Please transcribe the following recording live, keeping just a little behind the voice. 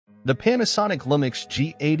The Panasonic Lumix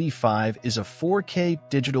G85 is a 4K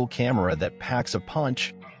digital camera that packs a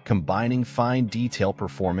punch, combining fine detail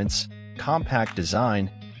performance, compact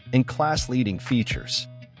design, and class-leading features.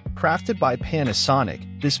 Crafted by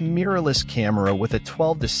Panasonic, this mirrorless camera with a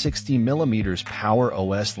 12-60mm Power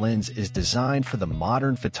OS lens is designed for the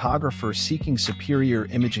modern photographer seeking superior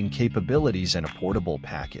imaging capabilities and a portable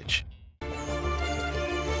package.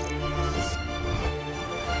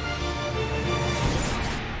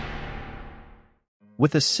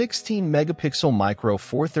 With a 16-megapixel micro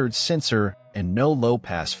Four Thirds sensor and no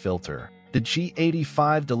low-pass filter, the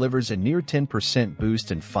G85 delivers a near 10%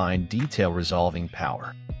 boost in fine detail resolving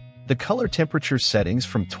power. The color temperature settings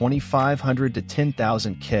from 2500 to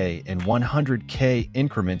 10,000K and 100K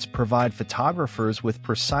increments provide photographers with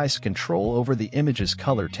precise control over the image's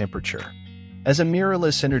color temperature. As a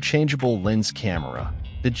mirrorless interchangeable lens camera,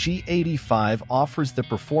 the G85 offers the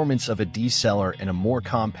performance of a DSLR in a more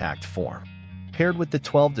compact form. Paired with the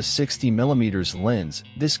 12-60mm lens,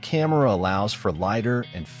 this camera allows for lighter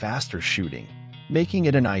and faster shooting, making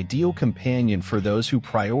it an ideal companion for those who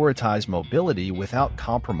prioritize mobility without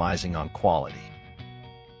compromising on quality.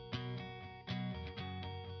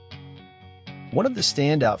 One of the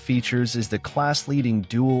standout features is the class-leading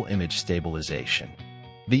dual image stabilization.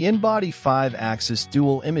 The in-body 5-axis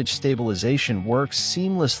dual image stabilization works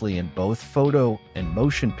seamlessly in both photo and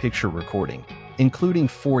motion picture recording, including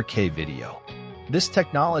 4K video. This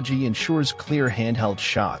technology ensures clear handheld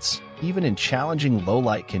shots, even in challenging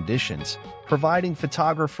low-light conditions, providing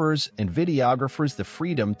photographers and videographers the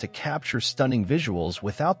freedom to capture stunning visuals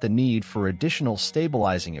without the need for additional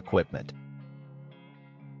stabilizing equipment.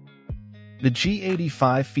 The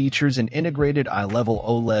G85 features an integrated eye-level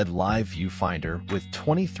OLED live viewfinder with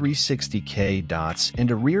 2360K dots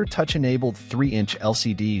and a rear touch-enabled 3-inch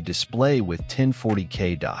LCD display with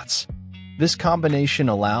 1040K dots. This combination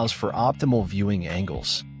allows for optimal viewing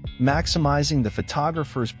angles, maximizing the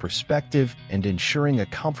photographer's perspective and ensuring a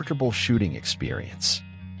comfortable shooting experience.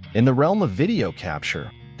 In the realm of video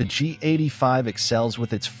capture, the G85 excels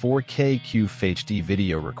with its 4K QFHD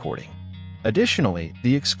video recording. Additionally,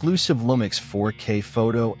 the exclusive Lumix 4K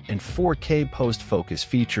photo and 4K post-focus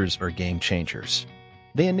features are game-changers.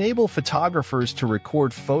 They enable photographers to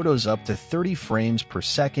record photos up to 30 frames per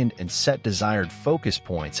second and set desired focus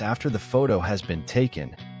points after the photo has been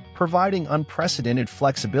taken, providing unprecedented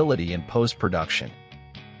flexibility in post-production.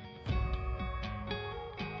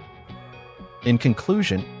 In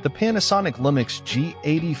conclusion, the Panasonic Lumix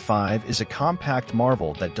G85 is a compact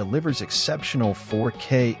marvel that delivers exceptional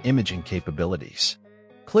 4K imaging capabilities.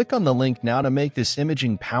 Click on the link now to make this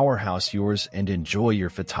imaging powerhouse yours and enjoy your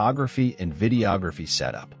photography and videography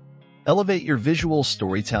setup. Elevate your visual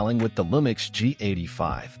storytelling with the Lumix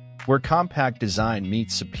G85, where compact design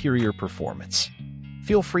meets superior performance.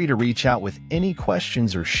 Feel free to reach out with any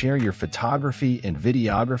questions or share your photography and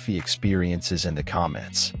videography experiences in the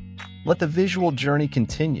comments. Let the visual journey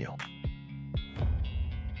continue.